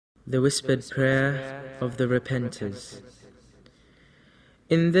The whispered prayer of the repenters.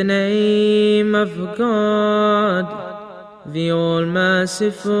 In the name of God, the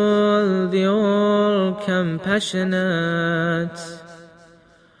all-merciful, the all-compassionate.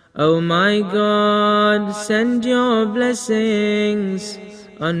 O my God, send your blessings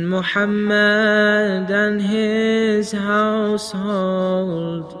on Muhammad and his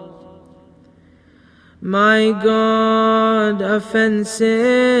household. My God,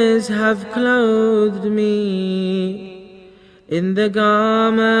 offenses have clothed me in the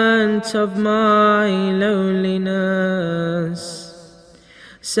garment of my lowliness.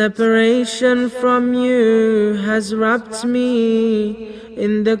 Separation from you has wrapped me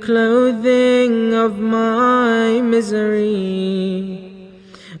in the clothing of my misery.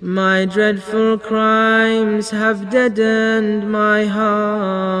 My dreadful crimes have deadened my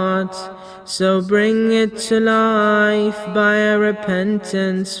heart, so bring it to life by a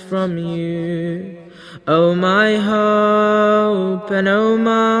repentance from you. O my hope and O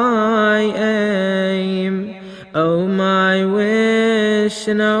my aim, O my wish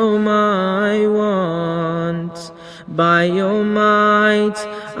and O my want. By your might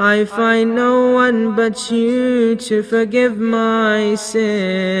I find no one but you to forgive my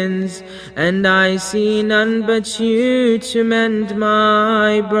sins, and I see none but you to mend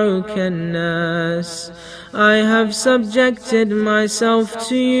my brokenness. I have subjected myself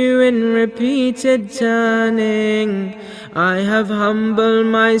to you in repeated turning. I have humbled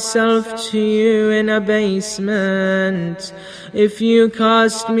myself to you in abasement. If you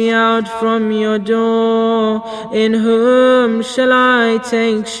cast me out from your door, in whom shall I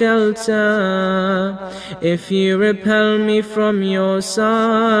take shelter? If you repel me from your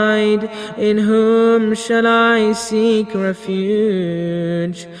side, in whom shall I seek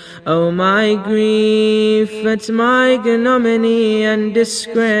refuge? O my grief at my ignominy and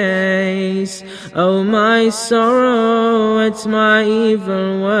disgrace, O my sorrow at my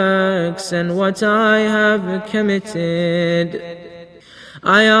evil works and what I have committed.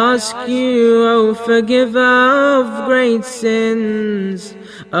 I ask you, O forgiver of great sins,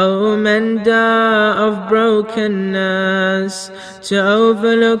 O mender of brokenness, to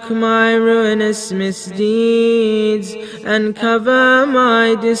overlook my ruinous misdeeds and cover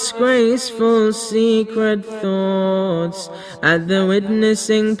my disgraceful secret thoughts at the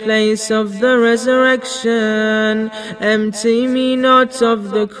witnessing place of the resurrection. Empty me not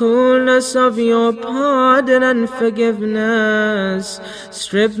of the coolness of your pardon and forgiveness.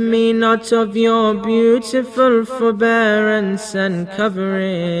 Strip me not of your beautiful forbearance and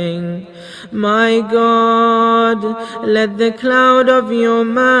covering. My God, let the cloud of your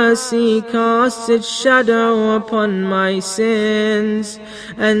mercy cast its shadow upon my sins,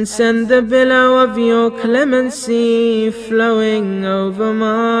 and send the billow of your clemency flowing over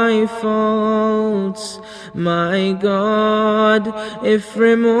my faults. My God, if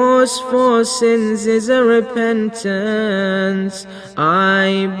remorse for sins is a repentance,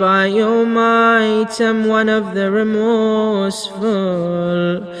 I by your might am one of the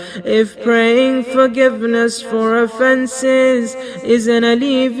remorseful. If praying forgiveness for offenses is an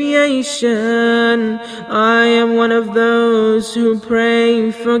alleviation, I am one of those who pray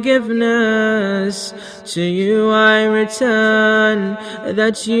forgiveness. To you I return,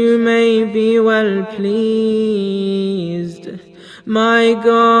 that you may be well pleased. My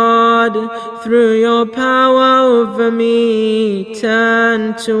God, through your power over me,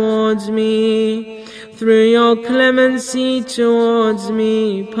 turn towards me. Through your clemency towards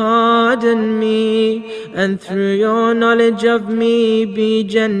me, pardon me, and through your knowledge of me, be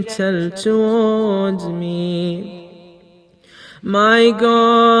gentle towards me. My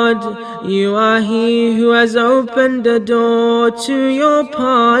God, you are he who has opened the door to your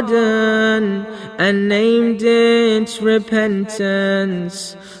pardon and named it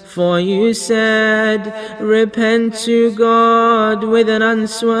repentance. For you said, repent to God with an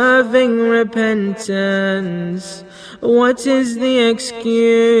unswerving repentance. What is the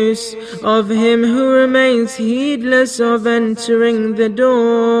excuse of him who remains heedless of entering the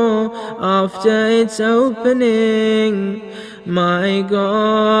door after its opening? My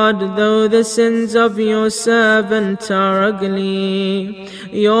God, though the sins of your servant are ugly,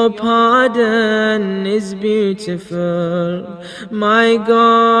 your pardon is beautiful. My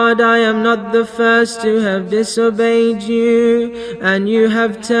God, I am not the first to have disobeyed you, and you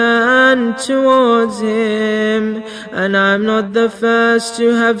have turned towards him. And I am not the first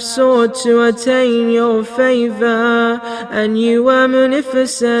to have sought to attain your favor, and you were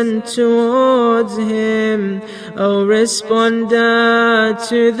munificent towards him. O respond tender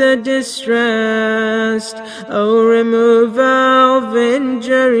to the distressed, O remover of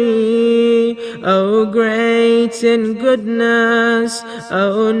injury, O great in goodness,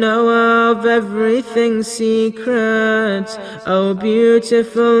 O knower of everything secret, O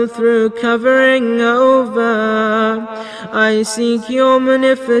beautiful through covering over. I seek your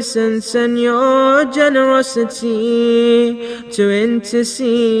munificence and your generosity to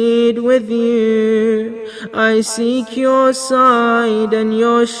intercede with you. I seek your side and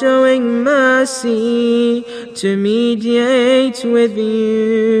your showing mercy to mediate with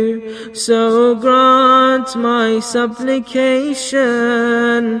you. So grant my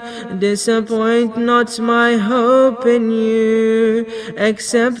supplication, disappoint not my hope in you,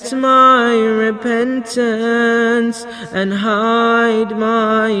 accept my repentance and hide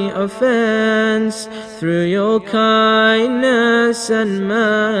my offense through your kindness and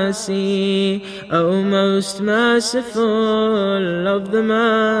mercy, O most merciful of the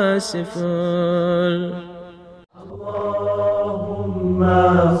merciful. Allahumma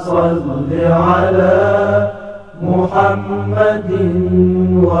salli ala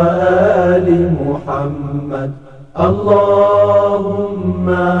Muhammadin wa ali Muhammad.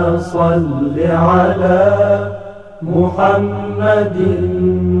 Allahumma salli ala محمد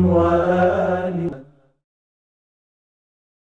وآله